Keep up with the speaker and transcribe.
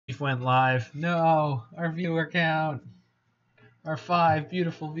went live. No, our viewer count. Our 5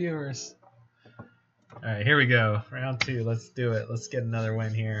 beautiful viewers. All right, here we go. Round 2. Let's do it. Let's get another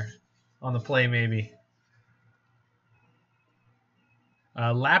win here. On the play, maybe.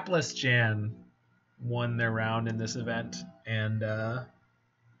 Lapless Jan won their round in this event, and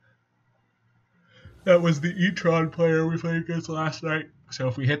that was the E-Tron player we played against last night. So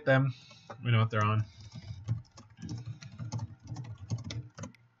if we hit them, we know what they're on.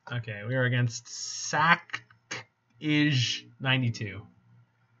 Okay, we are against Sak-Ij92.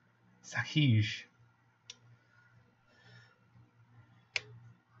 Sak-Ij.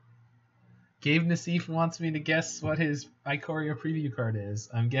 Gabe Nassif wants me to guess what his Ikoria preview card is.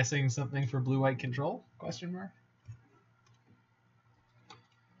 I'm guessing something for blue-white control? Question mark.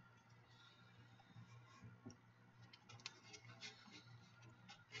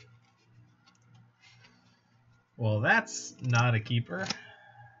 Well, that's not a keeper.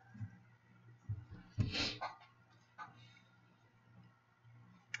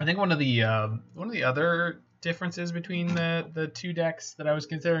 I think one of the other differences between the two decks that I was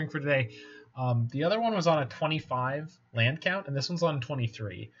considering for today, the other one was on a 25 land count, and this one's on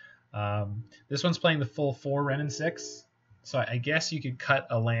 23. This one's playing the full 4 Wrenn and Six, so I guess you could cut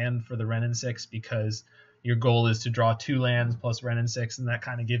a land for the Wrenn and Six because your goal is to draw 2 lands plus Wrenn and Six, and that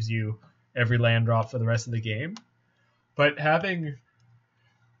kind of gives you every land drop for the rest of the game. But having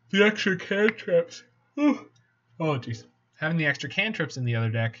the extra cantrips, having the extra cantrips in the other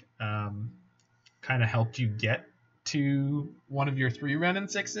deck kind of helped you get to one of your 3 Wrenn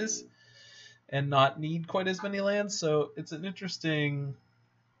and Sixes and not need quite as many lands. So it's an interesting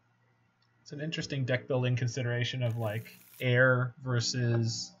deck building consideration of like air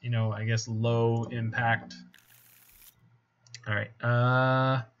versus, I guess low impact. All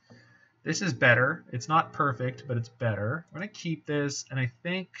right. This is better. It's not perfect, but it's better. I'm going to keep this, and I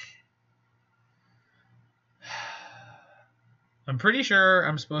think I'm pretty sure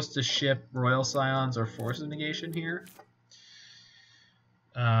I'm supposed to ship Royal Scions or Force of Negation here.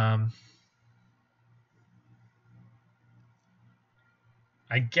 I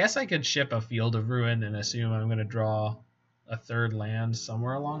guess I could ship a Field of Ruin and assume I'm going to draw a 3rd land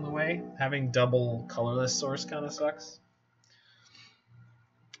somewhere along the way. Having double colorless source kind of sucks.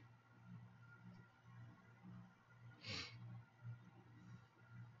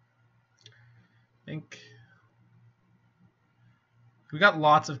 I think we got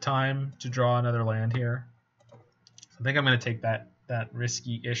lots of time to draw another land here. I think I'm going to take that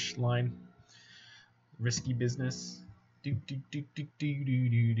risky-ish line. Risky business. Do.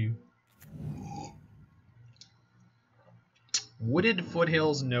 Wooded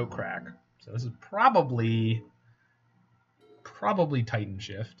Foothills, no crack. So this is probably Titan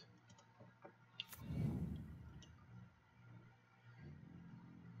Shift.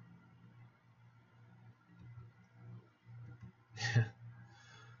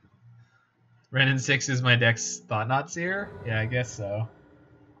 Wrenn and Six is my deck's Thought-Knot Seer? Yeah, I guess so.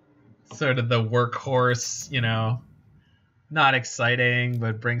 Sort of the workhorse, not exciting,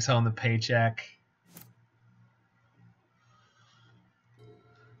 but brings home the paycheck.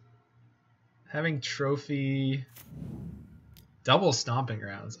 Having trophy, double Stomping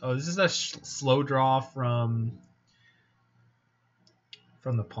Grounds. Oh, this is a slow draw from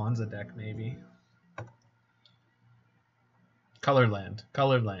the Ponza deck, maybe. Colored land. That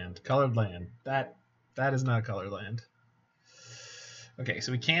is not a colored land. Okay,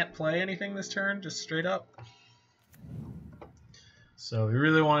 so we can't play anything this turn, just straight up. So we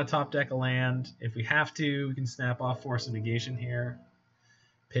really want to top deck a land. If we have to, we can snap off Force of Negation here.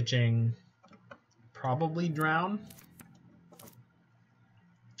 Pitching, probably Drown.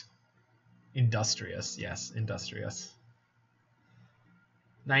 Industrious, yes, Industrious.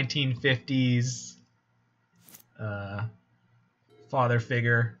 1950s. Father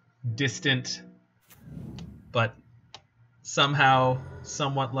figure, distant, but somehow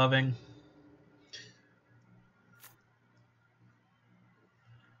somewhat loving.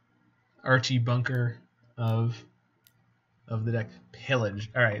 Archie Bunker of the deck.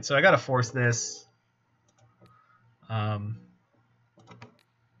 Pillage. All right, so I got to force this. I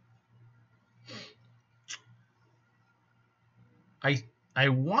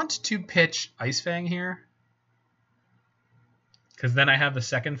want to pitch Ice-Fang here, because then I have the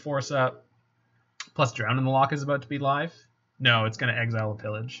second force up, plus Drown in the Loch is about to be live. No, it's going to exile a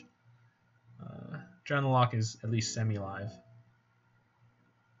Pillage. Drown in the Loch is at least semi-live.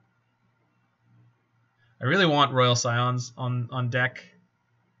 I really want Royal Scions on deck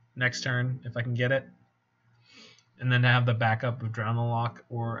next turn, if I can get it. And then to have the backup of Drown in the Loch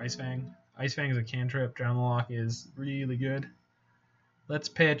or Ice-Fang. Ice-Fang is a cantrip. Drown in the Loch is really good. let's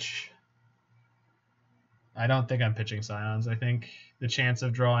pitch. I don't think I'm pitching Scions. I think the chance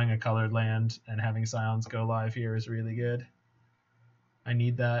of drawing a colored land and having Scions go live here is really good. I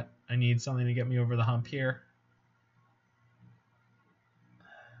need that. I need something to get me over the hump here.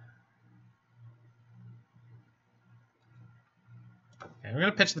 Okay, we're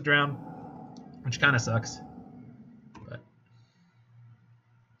going to pitch the Drown, which kind of sucks. But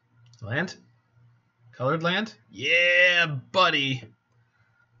land? Colored land? Yeah, buddy.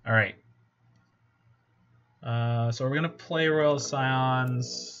 All right. So we're going to play Royal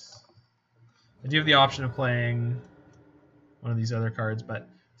Scions. I do have the option of playing one of these other cards, but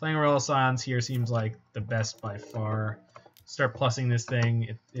playing Royal Scions here seems like the best by far. Start plussing this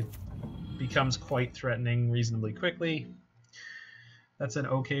thing. It becomes quite threatening reasonably quickly. That's an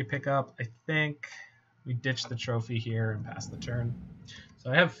okay pickup. I think we ditch the trophy here and pass the turn.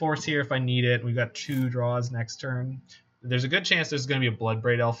 So I have Force here if I need it. We've got 2 draws next turn. There's a good chance there's going to be a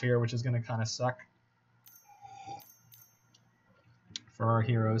Bloodbraid Elf here, which is going to kind of suck for our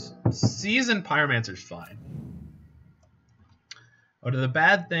heroes. Seasoned Pyromancer's fine. Out of the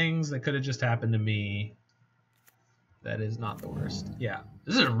bad things that could have just happened to me, that is not the worst. Yeah,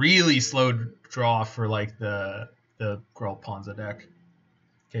 this is a really slow draw for like the Gruul Ponza deck.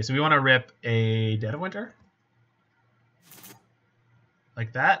 Okay, so we want to rip a Dead of Winter.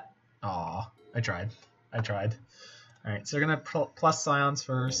 Like that? Aw, I tried. Alright, so we're going to plus Scions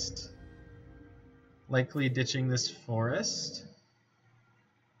first. Likely ditching this forest.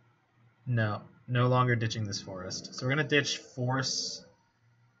 No, no longer ditching this forest. So we're going to ditch Force,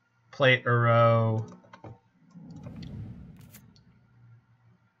 plate Uro,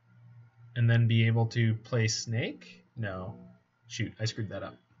 and then be able to play Snake? No. Shoot, I screwed that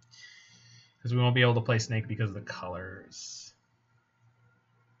up. Because we won't be able to play Snake because of the colors.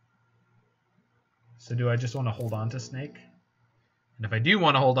 So do I just want to hold on to Snake? And if I do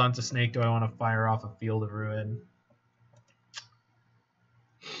want to hold on to Snake, do I want to fire off a Field of Ruin?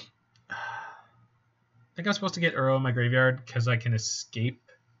 I think I'm supposed to get Uro in my graveyard because I can escape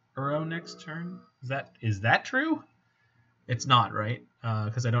Uro next turn. Is that true? It's not, right?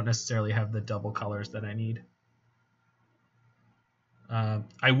 Because I don't necessarily have the double colors that I need.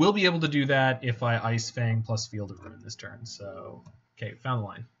 I will be able to do that if I Ice-Fang plus Field of Ruin this turn. So, okay, found the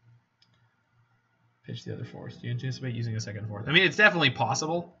line. Pitch the other Force. Do you anticipate using a second Force? I mean, it's definitely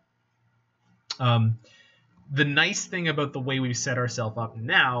possible. The nice thing about the way we've set ourselves up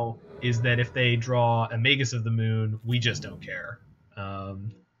now is that if they draw a Magus of the Moon, we just don't care.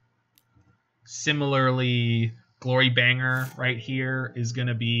 Similarly, Glory Banger right here is going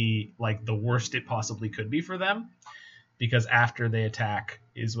to be like the worst it possibly could be for them, because after they attack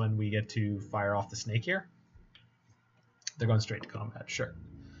is when we get to fire off the Snake here. They're going straight to combat, sure.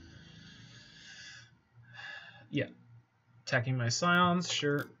 Yeah, attacking my Scions,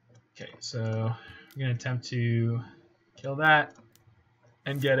 sure. Okay, so I'm going to attempt to kill that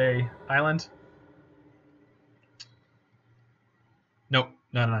and get a island. Nope,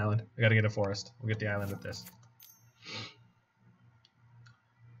 not an island. I got to get a forest. We'll get the island with this.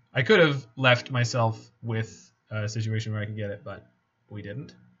 I could have left myself with a situation where I could get it, but we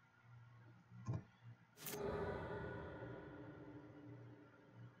didn't.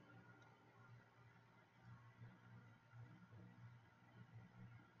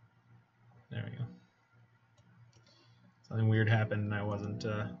 There we go. Something weird happened and I wasn't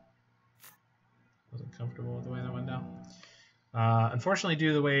comfortable with the way that went down. Unfortunately, due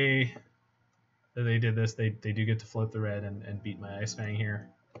to the way that they did this, they do get to float the red and beat my Ice-Fang here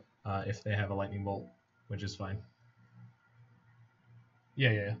if they have a Lightning Bolt, which is fine.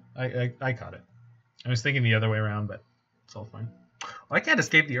 Yeah. I caught it. I was thinking the other way around, but it's all fine. Well, I can't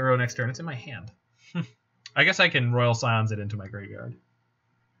escape the Uro next turn. It's in my hand. I guess I can Royal Scions it into my graveyard.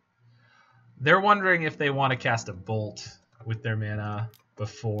 They're wondering if they want to cast a Bolt with their mana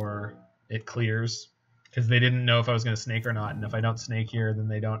before it clears, because they didn't know if I was going to Snake or not, and if I don't Snake here, then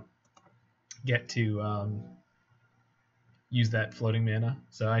they don't get to use that floating mana.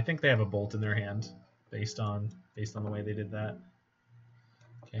 So I think they have a Bolt in their hand based on the way they did that.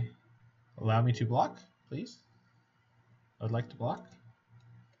 Okay, allow me to block, please. I would like to block.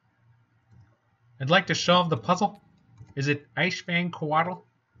 I'd like to solve the puzzle. Is it Ice-Fang Coatl?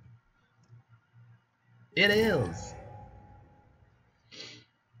 It is.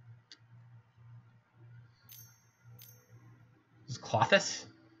 Is Clothis?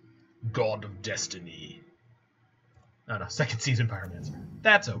 God of Destiny. Oh no, second season Pyromancer.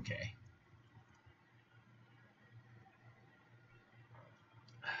 That's okay.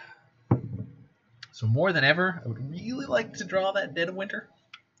 So more than ever, I would really like to draw that Dead of Winter.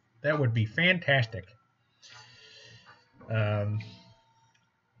 That would be fantastic.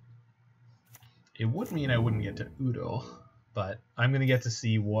 It would mean I wouldn't get to Udo, but I'm going to get to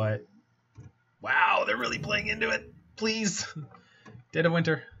see what... Wow, they're really playing into it. Please. Dead of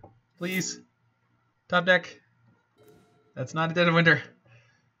Winter. Please. Top deck. That's not a Dead of Winter.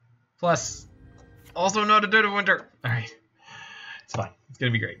 Plus, also not a Dead of Winter. All right. It's fine. It's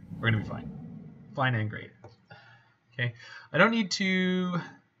going to be great. We're going to be fine. Fine and great. Okay. I don't need to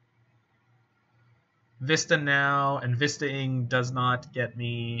Vista now, and Vistaing does not get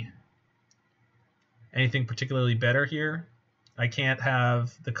me anything particularly better here. I can't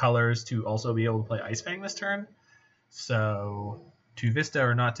have the colors to also be able to play Ice-Fang this turn. So, to Vista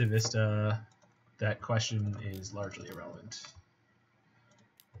or not to Vista, that question is largely irrelevant.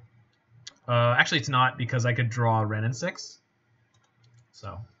 Actually, it's not, because I could draw Wrenn and Six.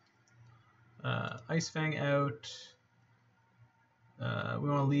 So, Ice-Fang out. We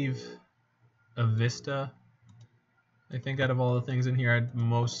want to leave a Vista. I think out of all the things in here, I'd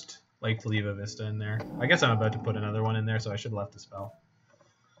most like to leave a Vista in there. I guess I'm about to put another one in there, so I should have left the spell.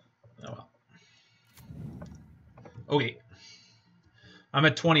 Oh well. Okay. I'm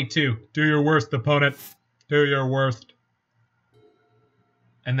at 22. Do your worst, opponent. Do your worst.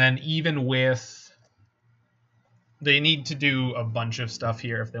 And then even with... They need to do a bunch of stuff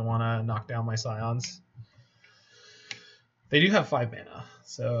here if they want to knock down my Scions. They do have 5 mana,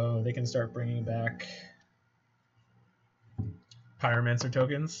 so they can start bringing back Pyromancer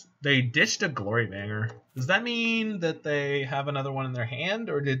tokens. They ditched a Glorybringer. Does that mean that they have another one in their hand,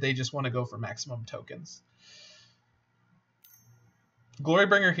 or did they just want to go for maximum tokens?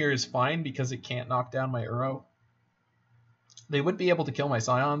 Glorybringer here is fine because it can't knock down my Uro. They would be able to kill my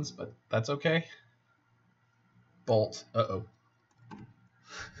Scions, but that's okay. Bolt. Uh-oh.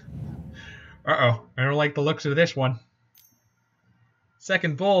 Uh-oh. I don't like the looks of this one.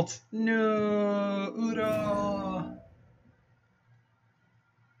 Second Bolt. No, Uro.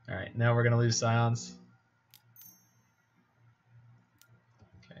 Alright, now we're going to lose Scions.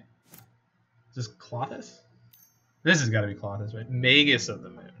 Okay. Is this Klothys? This has got to be Klothys, right? Magus of the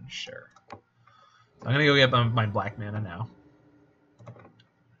Moon, sure. So I'm going to go get my black mana now.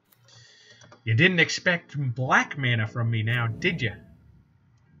 You didn't expect black mana from me now, did you?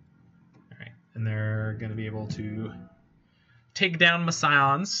 Alright, and they're going to be able to take down my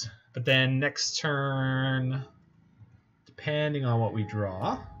Scions, but then next turn, depending on what we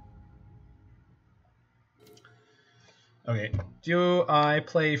draw... Okay, do I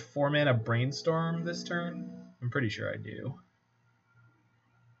play 4 mana Brainstorm this turn? I'm pretty sure I do.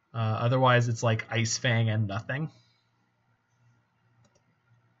 Otherwise, it's like Ice-Fang and nothing.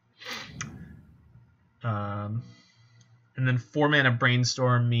 And then 4 mana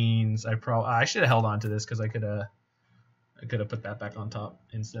Brainstorm means I should have held on to this because I could have put that back on top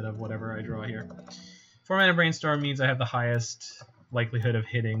instead of whatever I draw here. 4 mana Brainstorm means I have the highest likelihood of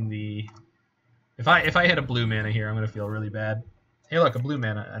hitting the... If I hit a blue mana here, I'm going to feel really bad. Hey, look, a blue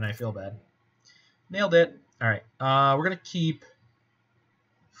mana, and I feel bad. Nailed it. All right, we're going to keep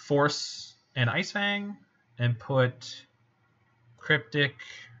Force and Ice-Fang and put Cryptic...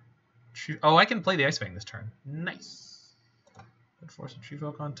 Oh, I can play the Ice-Fang this turn. Nice. Put Force of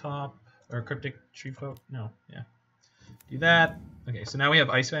Treefolk on top. Or Cryptic Treefolk. No, yeah. Do that. Okay, so now we have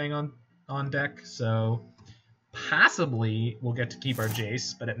Ice-Fang on deck, so... Possibly we'll get to keep our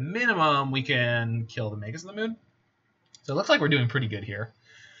Jace, but at minimum we can kill the Magus of the Moon. So it looks like we're doing pretty good here.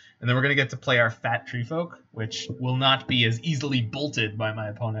 And then we're going to get to play our fat Treefolk, which will not be as easily bolted by my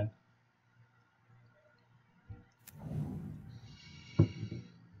opponent.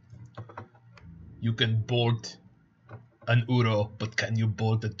 You can bolt an Uro, but can you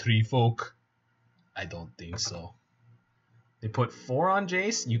bolt a Treefolk? I don't think so. They put 4 on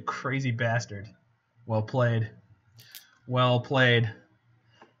Jace? You crazy bastard. Well played. Well played.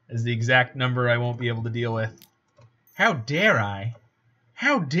 Is the exact number I won't be able to deal with. How dare I?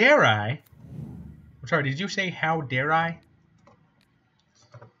 How dare I? I'm sorry, did you say how dare I?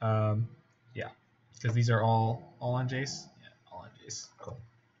 Yeah. Because these are all on Jace? Yeah, all on Jace. Cool.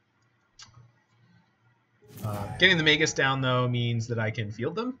 Getting the Magus down, though, means that I can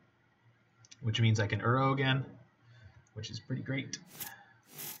field them. Which means I can Uro again. Which is pretty great.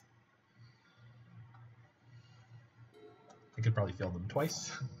 I could probably field them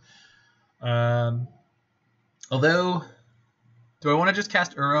twice. Although, do I want to just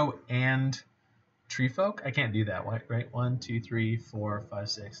cast Uro and Treefolk? I can't do that, right? 1, 2, 3, 4, 5,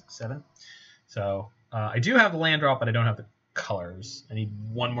 6, 7. So I do have the land drop, but I don't have the colors. I need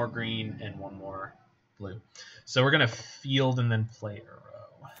 1 more green and 1 more blue. So we're going to field and then play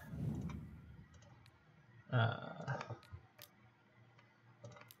Uro.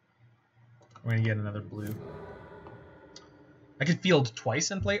 We're going to get another blue. I could field twice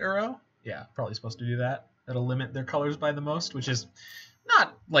and play Uro. Yeah, probably supposed to do that. That'll limit their colors by the most, which is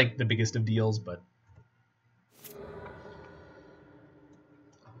not like the biggest of deals, but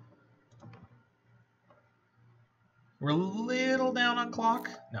we're a little down on clock.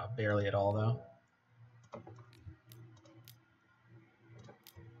 No, barely at all, though.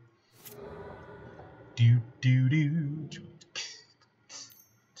 Do do do.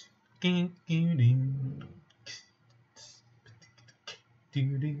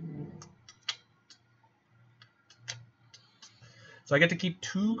 So I get to keep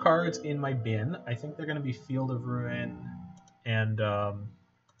 2 cards in my bin. I think they're going to be Field of Ruin and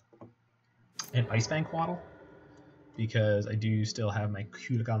Ice-Fang Coatl, because I do still have my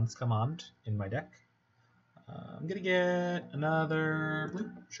Kolaghan's Command in my deck. I'm going to get another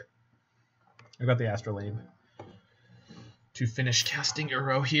blue. Sure. I've got the Astrolabe to finish casting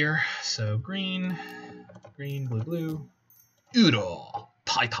Uro here. So green, green, blue, blue. Uro,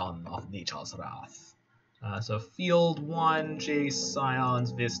 Titan of Nature's Wrath. So field 1, Jace,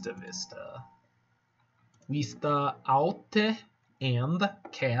 Scions, Vista, Vista. Vista out and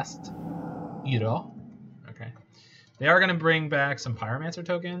cast Uro. Okay. They are going to bring back some Pyromancer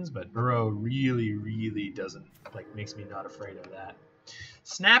tokens, but Uro really doesn't, like, makes me not afraid of that.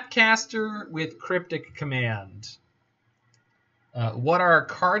 Snapcaster with Cryptic Command. What are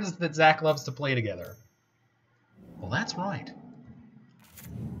cards that Zach loves to play together? Well, that's right.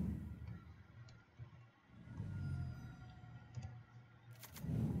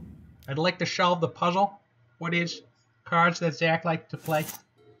 I'd like to solve the puzzle. What is cards that Zach likes to play?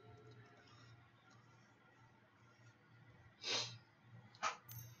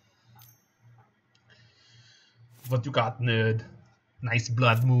 What you got, nerd? Nice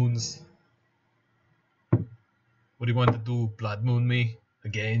Blood Moons. What do you want to do? Blood Moon me?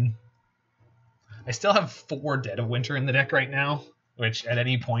 Again? I still have 4 Dead of Winter in the deck right now, which at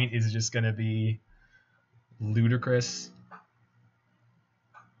any point is just going to be ludicrous.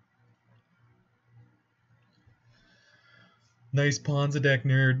 Nice Ponza deck,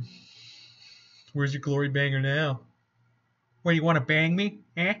 nerd. Where's your glory banger now? What, you want to bang me?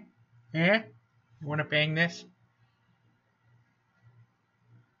 Eh? Eh? You want to bang this?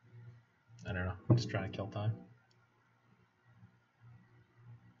 I don't know. I'm just trying to kill time.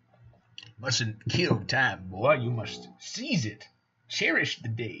 Mustn't kill time, boy. You must seize it. Cherish the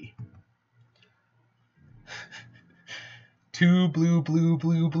day. 2 blue, blue,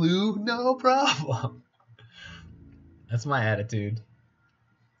 blue, blue. No problem. That's my attitude.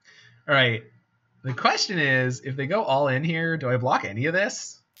 All right. The question is, if they go all in here, do I block any of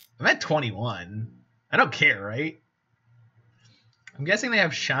this? I'm at 21. I don't care, right? I'm guessing they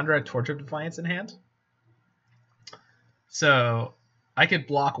have Chandra Torch of Defiance in hand. So I could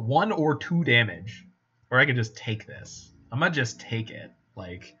block 1 or 2 damage, or I could just take this. I'm going to just take it.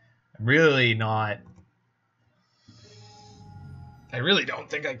 Like, I'm really not... I really don't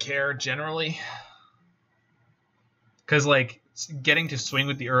think I care, generally. Because, like, getting to swing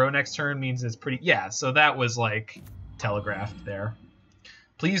with the Uro next turn means it's pretty... Yeah, so that was, like, telegraphed there.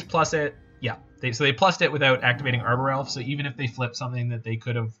 Please plus it. Yeah, so they plussed it without activating Arbor Elf, so even if they flip something that they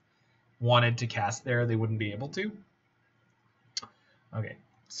could have wanted to cast there, they wouldn't be able to. Okay,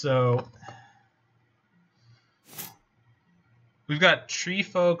 so we've got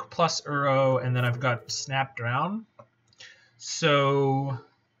Treefolk plus Uro, and then I've got Snap Drown. So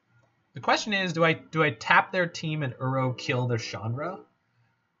the question is, do I tap their team and Uro kill their Chandra?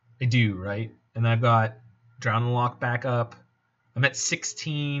 I do, right? And I've got Drown and Loch back up. I'm at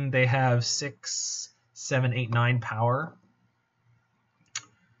 16. They have 6, 7, 8, 9 power.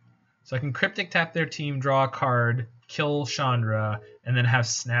 So I can Cryptic tap their team, draw a card, kill Chandra, and then have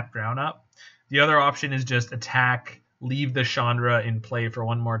Snap Drown up. The other option is just attack, leave the Chandra in play for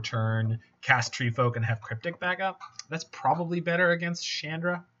 1 more turn, cast Treefolk, and have Cryptic back up. That's probably better against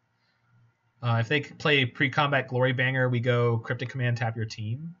Chandra. If they play pre-combat Glory Banger, we go Cryptic Command, tap your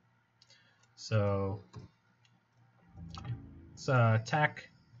team. So let's attack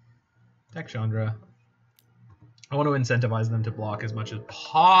Chandra. I want to incentivize them to block as much as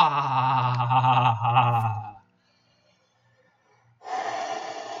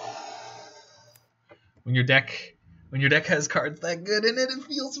When your deck has cards that good in it, it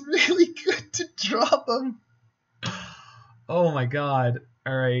feels really good to draw them. Oh my god.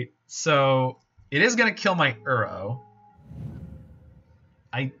 Alright, so it is going to kill my Uro.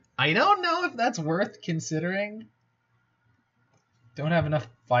 I don't know if that's worth considering. Don't have enough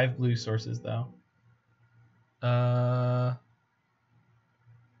 5 blue sources, though. I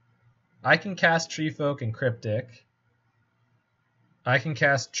can cast Treefolk and Cryptic. I can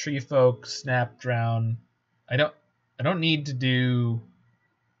cast Treefolk, Snap Drown. I don't need to do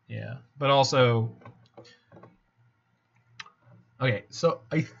Yeah, but also... Okay, so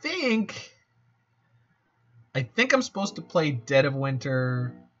I think I'm supposed to play Dead of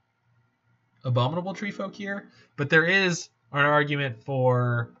Winter Abominable Treefolk here, but there is an argument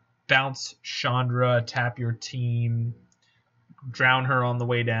for bounce Chandra, tap your team, drown her on the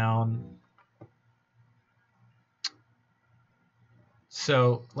way down.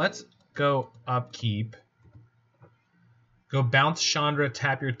 So let's go upkeep. Go bounce Chandra,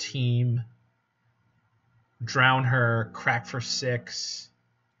 tap your team, drown her, crack for 6.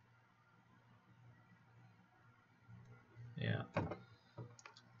 Yeah.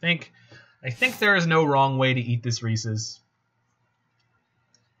 I think there is no wrong way to eat this Reese's.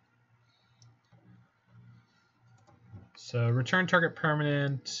 So return target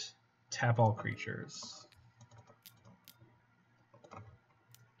permanent, tap all creatures.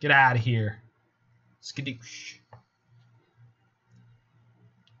 Get out of here. Skadoosh.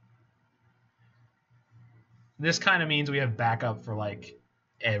 This kind of means we have backup for like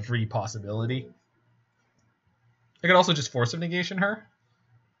every possibility. I could also just Force of Negation her.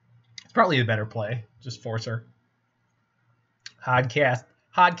 It's probably a better play. Just force her. Hardcast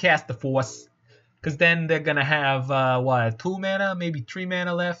the Force. Because then they're going to have, 2 mana, maybe 3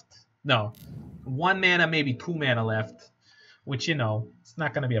 mana left? No. 1 mana, maybe 2 mana left. Which, you know, it's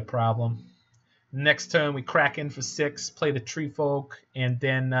not going to be a problem. Next turn, we crack in for 6, play the Treefolk, and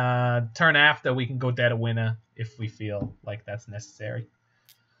then turn after, we can go Dead of Winter if we feel like that's necessary.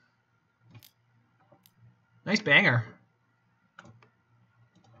 Nice banger.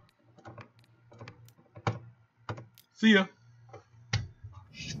 See ya.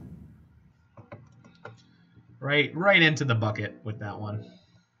 Right into the bucket with that one.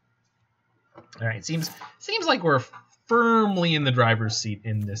 All right, seems like we're firmly in the driver's seat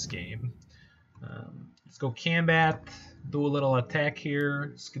in this game. Let's go Combat, do a little attack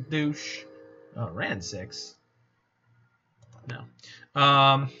here, skadoosh. Oh, Wrenn and Six. No.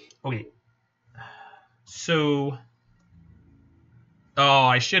 Okay. So,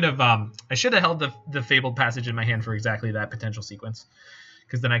 I should have held the Fabled Passage in my hand for exactly that potential sequence,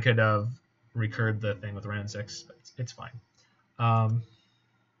 because then I could have recurred the thing with Wrenn and Six. But it's fine.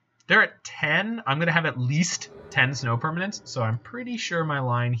 They're at 10. I'm gonna have at least 10 snow permanents, so I'm pretty sure my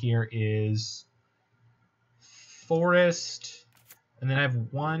line here is Forest, and then I have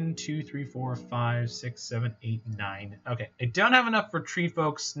 1, 2, 3, 4, 5, 6, 7, 8, 9. Okay, I don't have enough for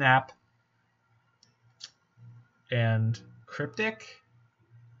Treefolk, Snap, and Cryptic.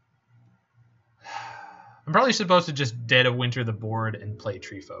 I'm probably supposed to just Dead of Winter the board and play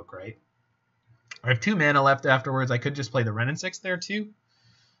Treefolk, right? I have 2 mana left afterwards. I could just play the Wrenn and Six there too.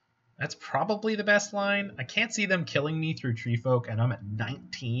 That's probably the best line. I can't see them killing me through Treefolk, and I'm at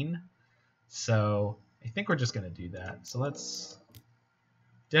 19. So I think we're just going to do that. So let's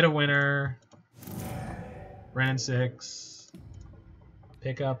Dead of Winter, Wrenn and Six,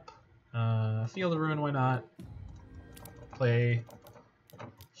 pick up Field of Ruin, why not? Play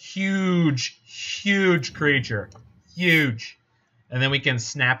huge creature. Huge. And then we can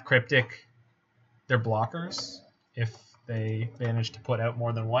Snap Cryptic their blockers if they manage to put out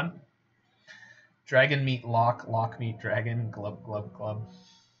more than one. Dragon meet Loch, Loch meet Dragon, Glub, Glub, Glub.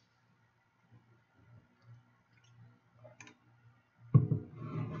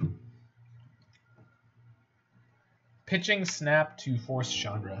 Pitching Snap to force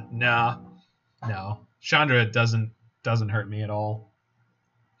Chandra. No. Chandra doesn't hurt me at all.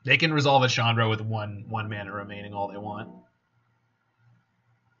 They can resolve a Chandra with one mana remaining all they want.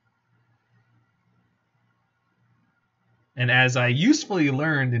 And as I usefully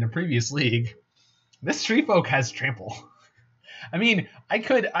learned in a previous league, this Treefolk has trample. I mean,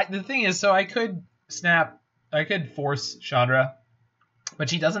 the thing is, so I could force Chandra, but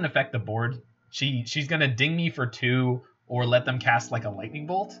she doesn't affect the board. She's gonna ding me for 2 or let them cast like a lightning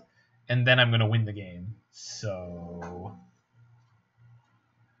bolt, and then I'm gonna win the game. So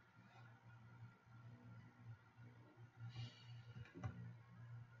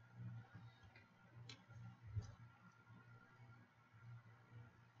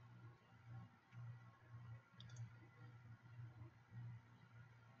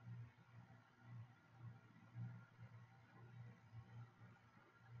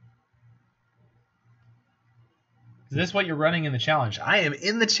is this what you're running in the challenge? I am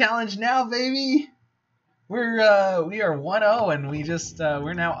in the challenge now, baby. We are 1-0, and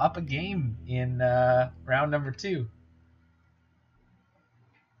we're now up a game in round number 2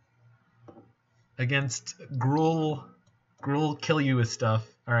 against Gruul. Gruul kill you with stuff.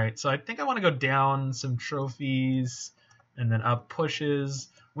 All right, so I think I want to go down some trophies and then up pushes.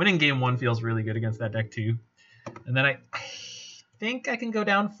 Winning game 1 feels really good against that deck too. And then I think I can go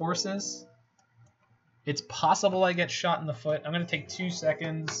down forces. It's possible I get shot in the foot. I'm going to take 2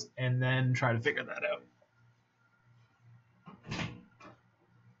 seconds and then try to figure that out.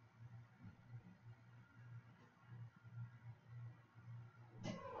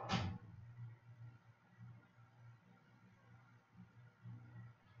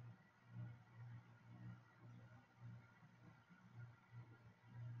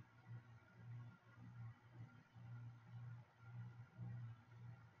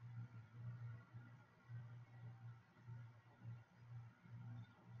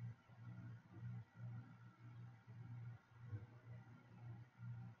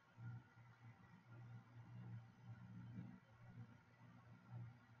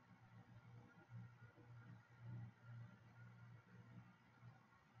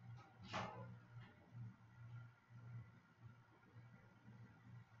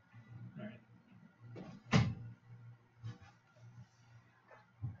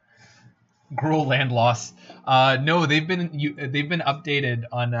 Gruul land loss. No, they've been updated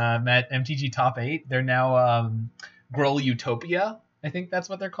on MTG Top 8. They're now Gruul Utopia. I think that's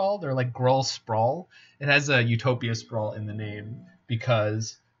what they're called. They're like Gruul Sprawl. It has a Utopia Sprawl in the name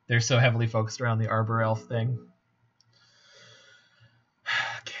because they're so heavily focused around the Arbor Elf thing.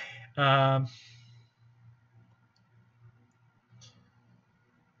 Okay.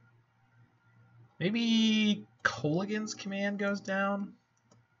 Maybe Kolaghan's command goes down.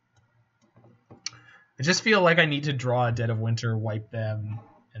 I just feel like I need to draw a Dead of Winter, wipe them,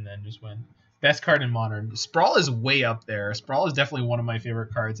 and then just win. Best card in Modern. Sprawl is way up there. Sprawl is definitely one of my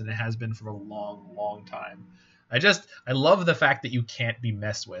favorite cards, and it has been for a long, long time. I love the fact that you can't be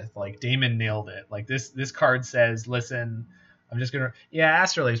messed with. Like, Damon nailed it. Like, this card says, listen, I'm just going to... Yeah,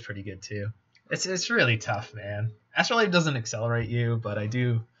 Astrolabe's pretty good, too. It's really tough, man. Astrolabe doesn't accelerate you, but I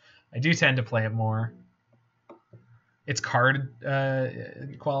do tend to play it more. It's card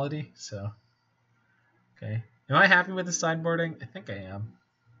quality, so... Okay. Am I happy with the sideboarding? I think I am.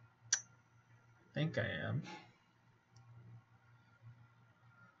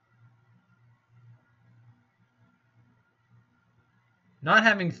 Not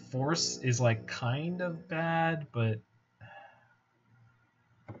having force is like kind of bad, but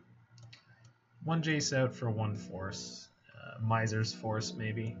 1 Jace out for 1 force. Miser's force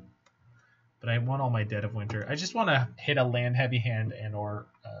maybe. But I want all my Dead of Winter. I just want to hit a land heavy hand and or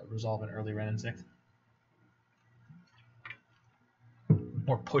resolve an early Wrenn and Six.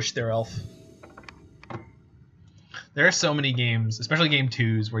 Or push their elf. There are so many games, especially game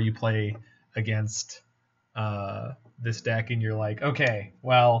 2s, where you play against this deck and you're like, okay,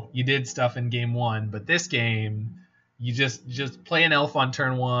 well, you did stuff in game 1, but this game, you just play an elf on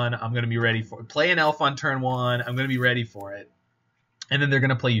turn 1, I'm going to be ready for it. Play an elf on turn 1, I'm going to be ready for it. And then they're going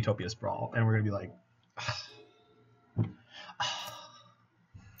to play Utopia Sprawl, and we're going to be like,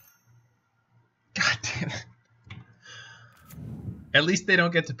 God damn it. At least they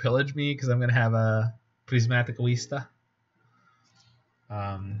don't get to pillage me because I'm going to have a Prismatic Vista.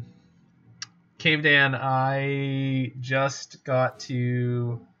 Cave Dan, I just got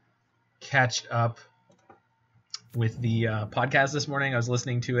to catch up with the podcast this morning. I was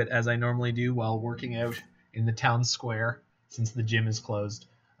listening to it as I normally do while working out in the town square since the gym is closed.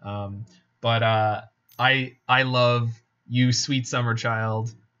 But I love you, sweet summer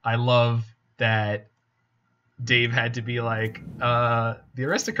child. I love that Dave had to be like, the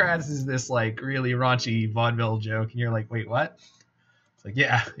Aristocrats is this like really raunchy vaudeville joke, and you're like, wait, what? It's like,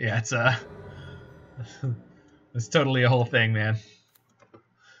 yeah, it's it's totally a whole thing, man.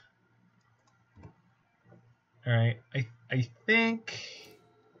 All right, I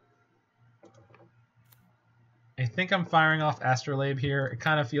think I'm firing off Astrolabe here. It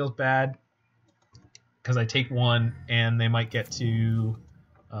kind of feels bad because I take 1 and they might get to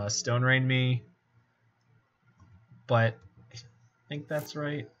Stone Rain me. But I think that's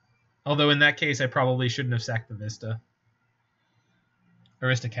right. Although in that case, I probably shouldn't have sacked the Vista.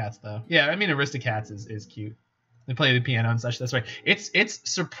 Aristocats, though. Yeah, I mean, Aristocats is cute. They play the piano and such. That's right. It's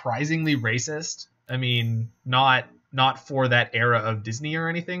surprisingly racist. I mean, not for that era of Disney or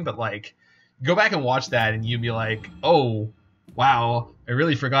anything, but like, go back and watch that and you'd be like, oh, wow, I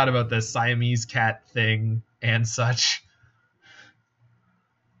really forgot about the Siamese cat thing and such.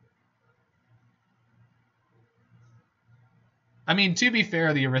 I mean, to be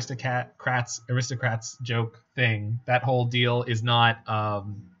fair, the aristocrats joke thing, that whole deal is not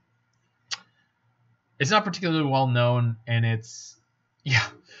it's not particularly well known, and it's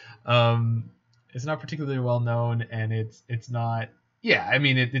not particularly well known, and it's not. Yeah, I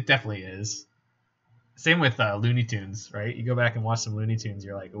mean, it definitely is. Same with Looney Tunes, right? You go back and watch some Looney Tunes,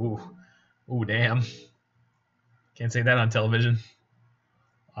 you're like, ooh, damn. Can't say that on television.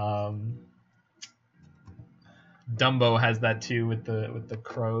 Dumbo has that too with the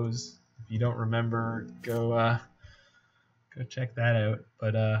crows. If you don't remember, go check that out.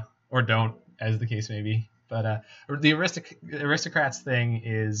 But or don't, as the case may be. But the aristocrats thing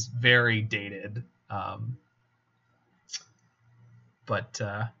is very dated. But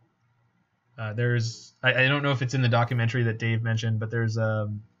there's I don't know if it's in the documentary that Dave mentioned, but there's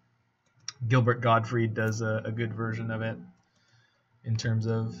Gilbert Gottfried does a good version of it in terms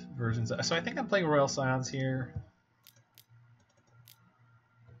of versions. So I think I'm playing Royal Scions here.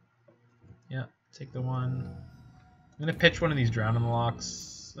 Yeah, take the one. I'm going to pitch one of these Drown in the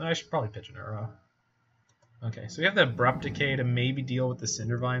Lochs. I should probably pitch an Uro. Okay, so we have the Abrupt Decay to maybe deal with the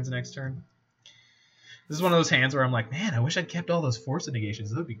Cindervines next turn. This is one of those hands where I'm like, man, I wish I'd kept all those Force of Negations.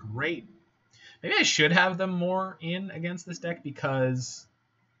 That would be great. Maybe I should have them more in against this deck because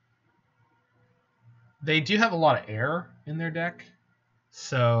they do have a lot of air in their deck.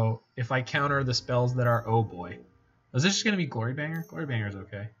 So if I counter the spells that are, oh boy. Is this just going to be Glory Banger? Glory Banger is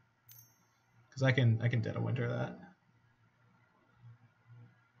okay. Because I can Dead of Winter that.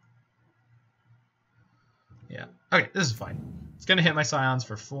 Yeah. Okay, this is fine. It's going to hit my Scions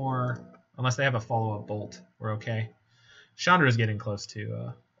for 4. Unless they have a follow-up Bolt. We're okay. Chandra is getting close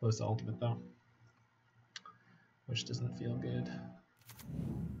to ultimate though. Which doesn't feel good.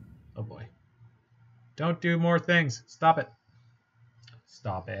 Oh boy. Don't do more things. Stop it.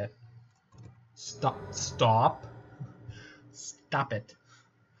 Stop it. Stop. Stop. Stop it.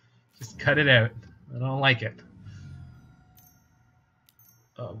 Just cut it out. I don't like it.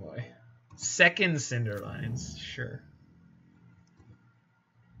 Oh boy. Second Cinderlines. Sure.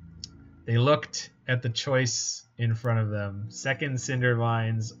 They looked at the choice in front of them. Second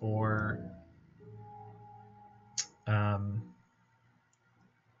Cinderlines or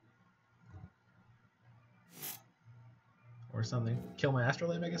something. Kill my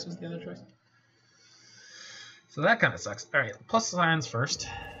Astrolabe, I guess, was the other choice. So that kind of sucks. All right, plus Scions first.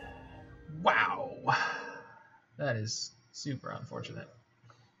 Wow. That is super unfortunate.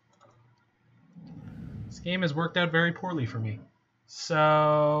 This game has worked out very poorly for me.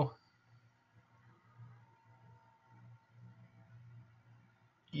 So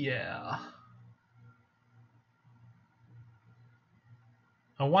yeah.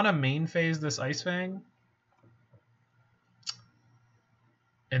 I want to main phase this Ice-Fang.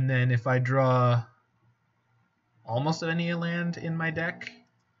 And then if I draw almost any land in my deck,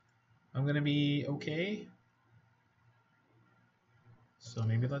 I'm going to be okay. So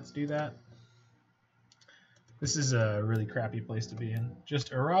maybe let's do that. This is a really crappy place to be in.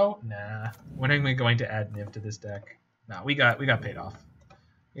 Just Uro? Nah. When am I going to add Niv to this deck? Nah, we got paid off.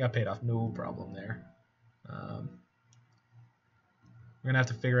 We got paid off. No problem there. We're going to have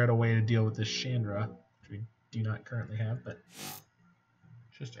to figure out a way to deal with this Chandra, which we do not currently have, but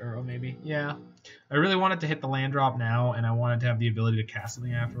just Uro maybe. Yeah. I really wanted to hit the land drop now, and I wanted to have the ability to cast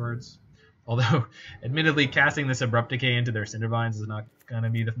something afterwards. Although, admittedly, casting this Abrupt Decay into their Cindervines is not going to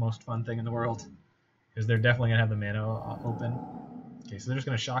be the most fun thing in the world. Because they're definitely going to have the mana open. Okay, so they're just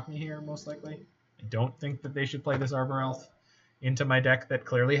going to shock me here, most likely. I don't think that they should play this Arbor Elf into my deck that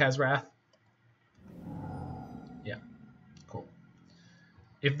clearly has Wrath. Yeah, cool.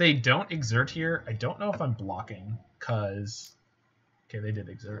 If they don't exert here, I don't know if I'm blocking, because... Okay, they did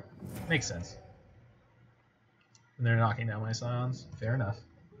exert. Makes sense. And they're knocking down my Scions. Fair enough.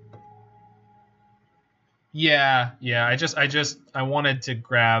 Yeah, I wanted to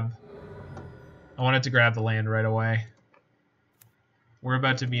grab... I wanted to grab the land right away. We're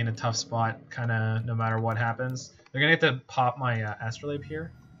about to be in a tough spot, kind of no matter what happens. They're going to have to pop my Astrolabe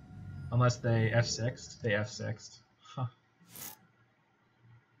here. Unless they F6'd. They F6'd. Huh.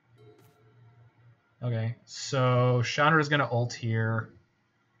 Okay, so Chandra's going to ult here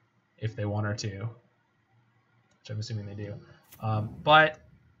if they want her to. Which I'm assuming they do. But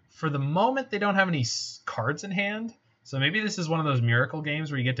for the moment, they don't have any cards in hand. So maybe this is one of those miracle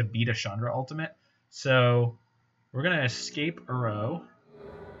games where you get to beat a Chandra ultimate. So we're going to escape Uro.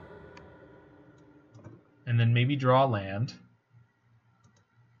 And then maybe draw land.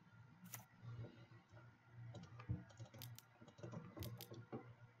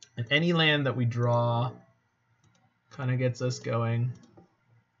 And any land that we draw kind of gets us going.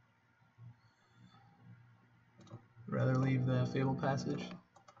 Rather leave the Fabled Passage.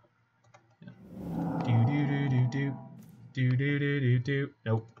 Yeah. Do-do-do-do-do. Do-do-do-do-do.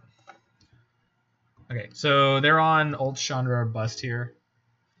 Nope. Okay, so they're on ult Chandra or bust here.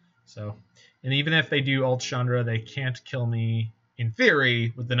 So, and even if they do ult Chandra, they can't kill me, in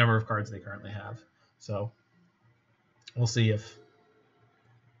theory, with the number of cards they currently have. So, we'll see if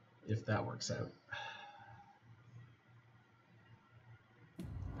that works out.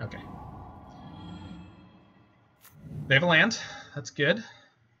 Okay. They have a land. That's good.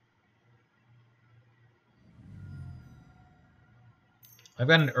 I've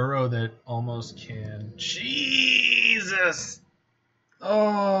got an Uro that almost can... Jesus!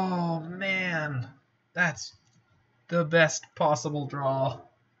 Oh, man. That's the best possible draw.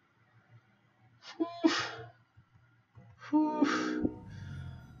 Whew. Whew.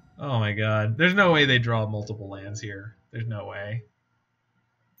 Oh my god. There's no way they draw multiple lands here. There's no way.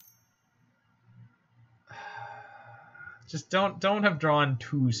 Just don't have drawn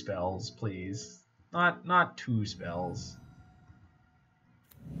 2 spells, please. Not 2 spells.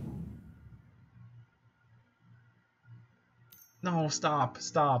 No, stop it.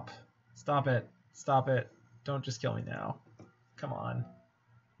 Stop it. Don't just kill me now. Come on.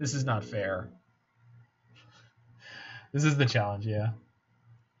 This is not fair. This is the challenge, yeah.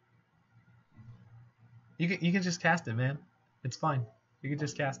 You can just cast it, man. It's fine. You can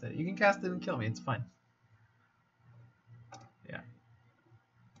just cast it. You can cast it and kill me. It's fine. Yeah.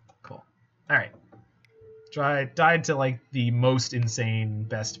 Cool. Alright. Died to like the most insane,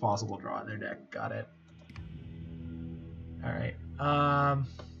 best possible draw in their deck. Got it. Alright.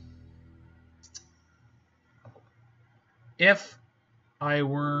 If I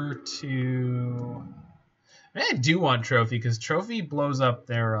were to... I do want Trophy, because Trophy blows up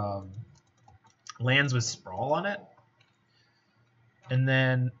their lands with Sprawl on it. And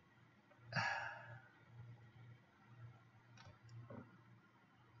then...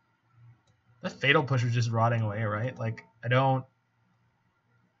 the Fatal Push is just rotting away, right? Like, I don't...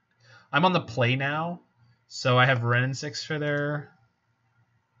 I'm on the play now, so I have Wrenn and Six for their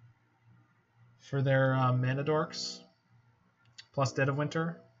Mana Dorks, plus Dead of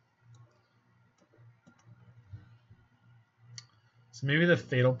Winter. So maybe the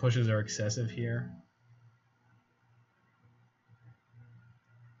Fatal Pushes are excessive here.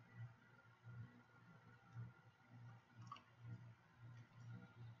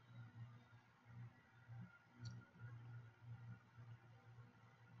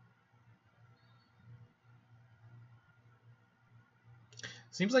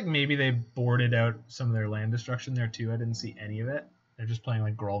 Seems like maybe they boarded out some of their land destruction there too. I didn't see any of it. They're just playing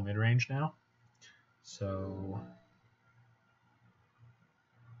like Gruul midrange now. So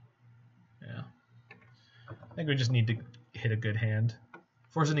yeah. I think we just need to hit a good hand.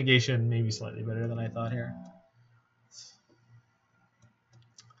 Force of Negation maybe slightly better than I thought here.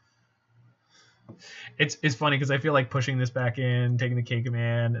 It's funny because I feel like pushing this back in, taking the K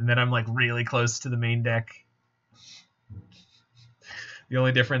command, and then I'm like really close to the main deck. The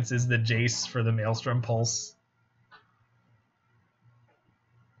only difference is the Jace for the Maelstrom Pulse.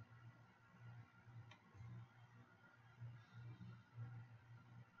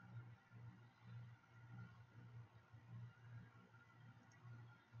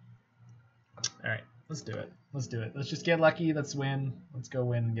 All right, let's do it. Let's do it. Let's just get lucky. Let's win. Let's go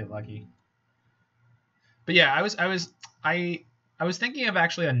win and get lucky. But yeah, I was thinking of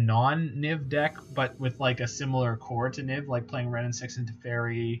actually a non-Niv deck, but with like a similar core to Niv, like playing Wrenn and Six into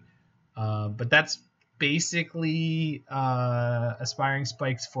Fairy. But that's basically Aspiring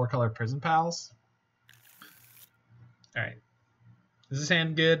Spike's 4-color Prism Pals. All right, is this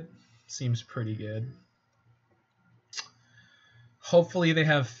hand good? Seems pretty good. Hopefully they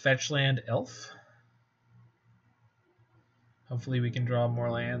have Fetchland Elf. Hopefully we can draw more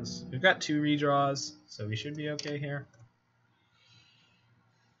lands. We've got 2 redraws, so we should be okay here.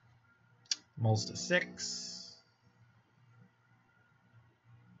 Mulls to 6.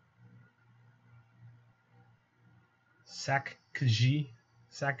 Saksige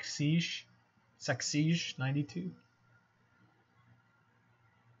 92.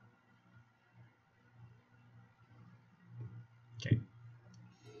 Okay.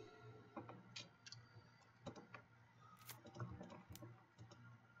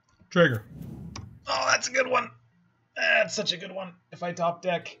 Trigger. Oh, that's a good one. That's such a good one. If I top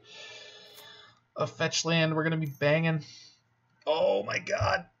deck a fetch land, we're gonna be banging. Oh my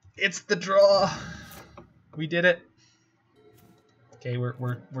god. It's the draw. We did it. Okay,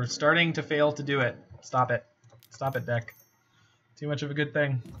 we're starting to fail to do it. Stop it. Stop it, deck. Too much of a good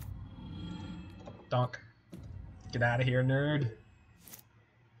thing. Donk. Get out of here, nerd.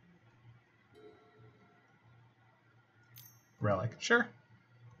 Relic. Sure.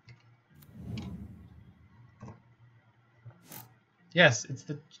 Yes, it's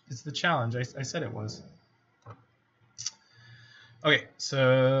the challenge. I said it was. Okay,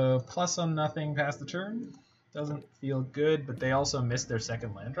 so plus on nothing past the turn. Doesn't feel good, but they also missed their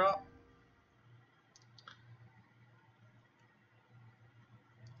second land drop.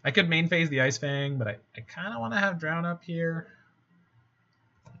 I could main phase the Ice-Fang, but I kind of want to have Drown up here.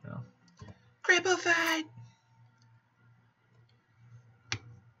 Triple fight!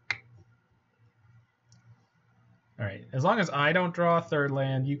 Alright, as long as I don't draw a third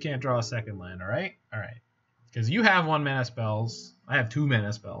land, you can't draw a second land, alright? Alright. Because you have 1 mana spells, I have 2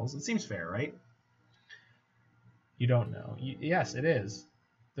 mana spells. It seems fair, right? You don't know. Yes, it is.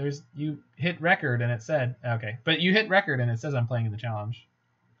 You hit record and it said, okay. But you hit record and it says I'm playing in the challenge.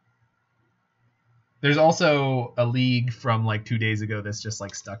 There's also a league from like 2 days ago that's just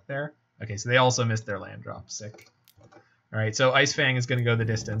like stuck there. Okay, so they also missed their land drop. Sick. Alright, so Ice-Fang is going to go the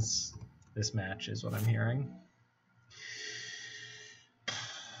distance. This match is what I'm hearing.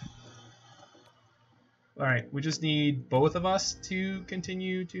 Alright, we just need both of us to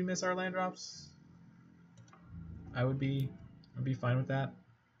continue to miss our land drops. I'd be fine with that.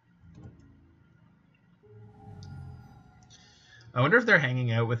 I wonder if they're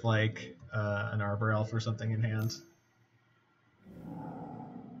hanging out with like an Arbor Elf or something in hand.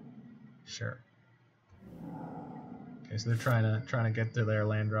 Sure. Okay, so they're trying to get to their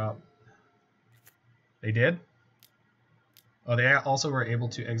land drop. They did? Oh, they also were able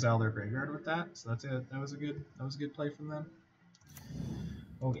to exile their graveyard with that, so that's it. That was a good play from them.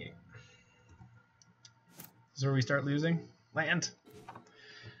 Okay. This is where we start losing. Land.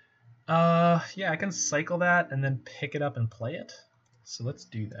 Yeah, I can cycle that and then pick it up and play it. So let's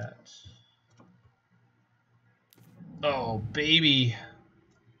do that. Oh, baby.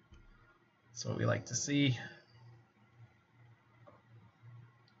 That's what we like to see.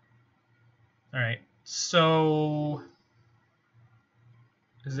 Alright, so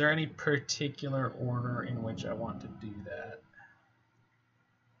is there any particular order in which I want to do that?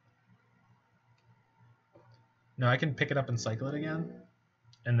 No, I can pick it up and cycle it again,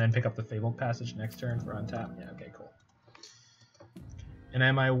 and then pick up the Fabled Passage next turn for untap. Yeah, okay, cool. And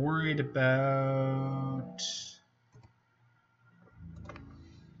am I worried about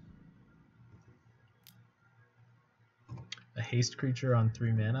a haste creature on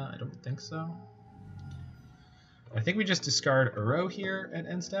 3 mana? I don't think so. I think we just discard Uro here at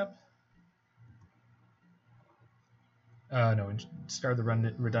end step. No, we discard the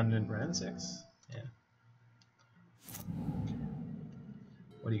redundant Wrenn and Six. Yeah.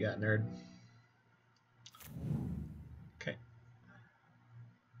 What do you got, nerd? Okay.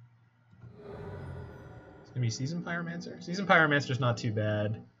 It's gonna be Season Pyromancer. Season Pyromancer's not too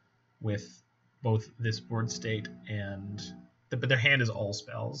bad with both this board state and but their hand is all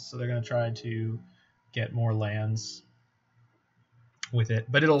spells, so they're gonna try to get more lands with it.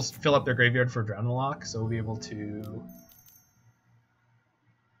 But it'll fill up their graveyard for Drown the Loch, so we'll be able to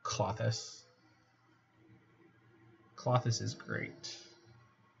Clothis. Clothis is great.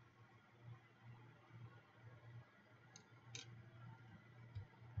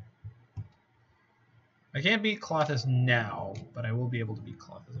 I can't beat Clothis now, but I will be able to beat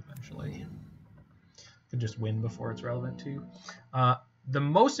Clothis eventually. Could just win before it's relevant too. The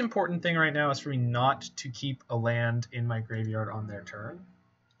most important thing right now is for me not to keep a land in my graveyard on their turn.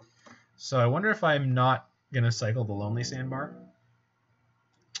 So I wonder if I'm not going to cycle the Lonely Sandbar.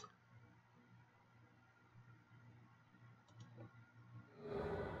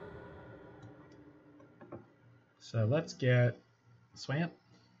 So let's get Swamp.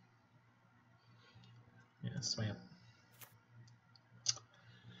 Yeah, Swamp.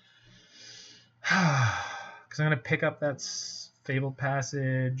 Because I'm going to pick up that Fabled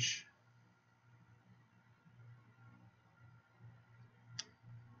Passage.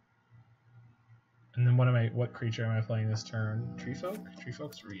 And then what creature am I playing this turn? Treefolk?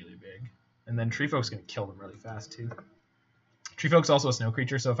 Treefolk's really big. And then Treefolk's going to kill them really fast too. Treefolk's also a snow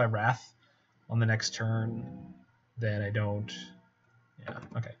creature, so if I Wrath on the next turn, then I don't... Yeah,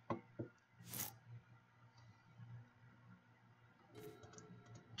 okay.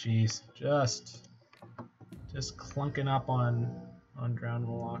 Jeez, just clunking up on Drown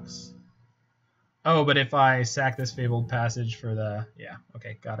the Lochs. Oh, but if I sack this Fabled Passage for the... Yeah,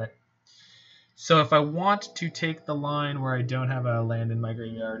 okay, got it. So if I want to take the line where I don't have a land in my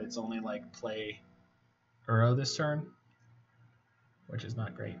graveyard, it's only like play Uro this turn, which is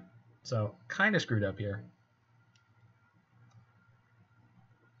not great. So kind of screwed up here.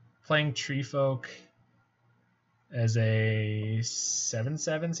 Playing Treefolk as a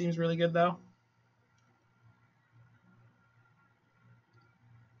 7/7 seems really good though.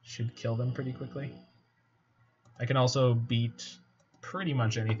 Should kill them pretty quickly. I can also beat pretty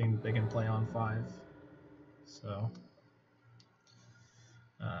much anything that they can play on 5. So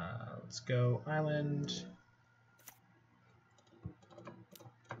let's go Island.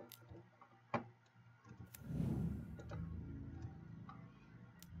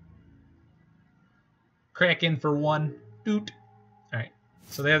 Crack in for 1. Doot. Alright.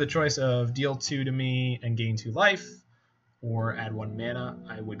 So they have the choice of deal 2 to me and gain 2 life, or add 1 mana.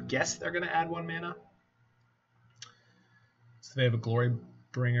 I would guess they're going to add 1 mana. So they have a Glory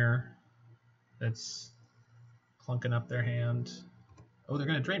Bringer that's clunking up their hand. Oh, they're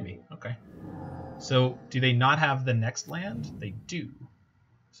going to drain me. Okay. So do they not have the next land? They do.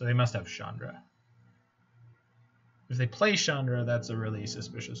 So they must have Chandra. If they play Chandra, that's a really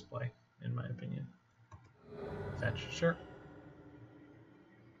suspicious play, in my opinion. Fetch, sure.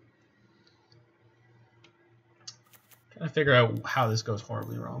 Trying to figure out how this goes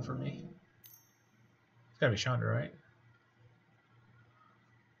horribly wrong for me. It's gotta be Chandra, right?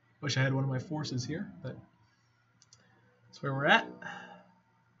 Wish I had one of my forces here, but that's where we're at.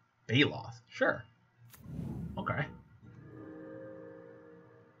 Baloth, sure. Okay.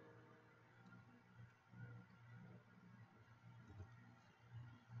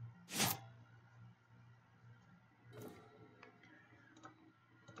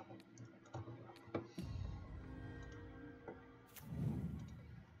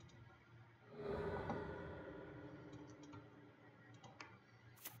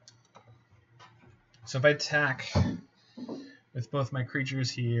 So if I attack with both my creatures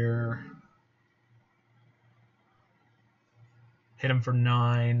here, hit him for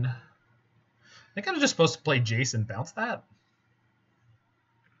 9. I think I'm just supposed to play Jace and bounce that.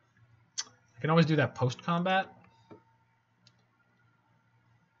 I can always do that post-combat. It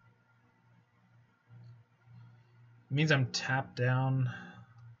means I'm tapped down.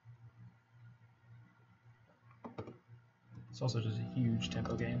 It's also just a huge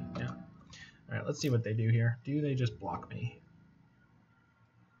tempo game. Yeah. All right, let's see what they do here. Do they just block me?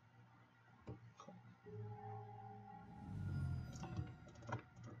 Cool.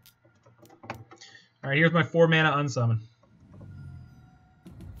 All right, here's my 4 mana unsummon.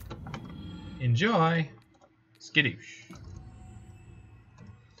 Enjoy. Skidoosh.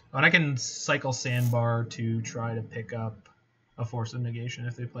 Oh, and I can cycle Sandbar to try to pick up a Force of Negation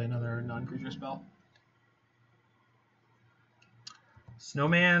if they play another non-creature spell.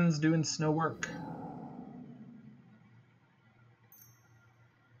 Snowman's doing snow work.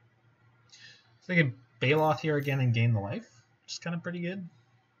 So I can Baloth here again and gain the life, which is kind of pretty good.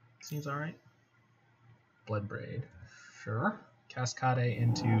 Seems alright. Bloodbraid. Sure. Cascade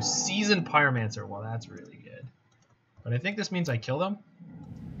into Seasoned Pyromancer. Well, that's really good. But I think this means I kill them.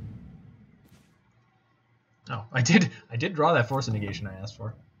 Oh, I did draw that Force of Negation I asked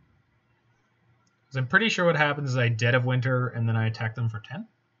for. Because I'm pretty sure what happens is I Dead of Winter and then I attack them for 10.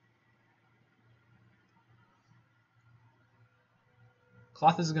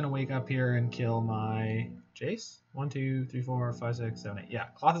 Klothys is going to wake up here and kill my Jace. 1, 2, 3, 4, 5, 6, 7, 8. Yeah,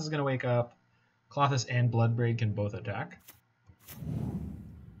 Klothys is going to wake up. Klothys and Bloodbraid can both attack.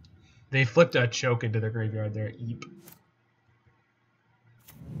 They flipped a choke into their graveyard there. Eep.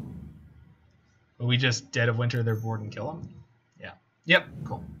 But we just Dead of Winter their board and kill them? Yeah. Yep,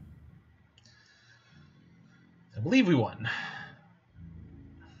 cool. I believe we won.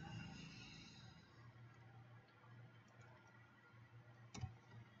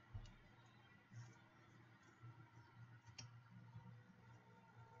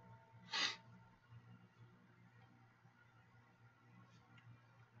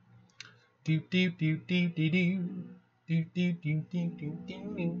 Do do do do do do. Do do do do do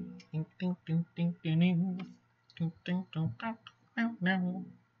do do. Ding ding ding ding ding ding. Ding ding ding ding ding.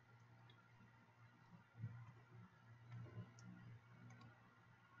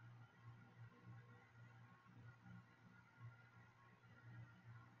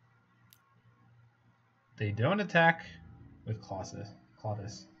 They don't attack with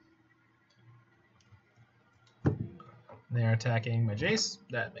Klothys. They're attacking my Jace.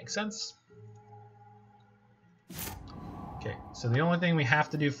 That makes sense. Okay, so the only thing we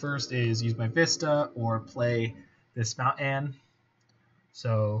have to do first is use my Vista or play this Mountain.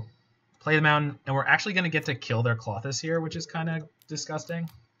 So play the Mountain, and we're actually going to get to kill their Klothys here, which is kind of disgusting.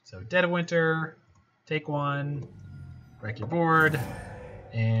 So Dead of Winter, take 1, wreck your board,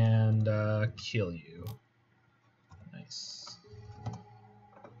 and kill you. Nice.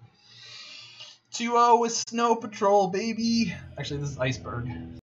 2-0 with Snow Patrol, baby. Actually, this is IceBURG.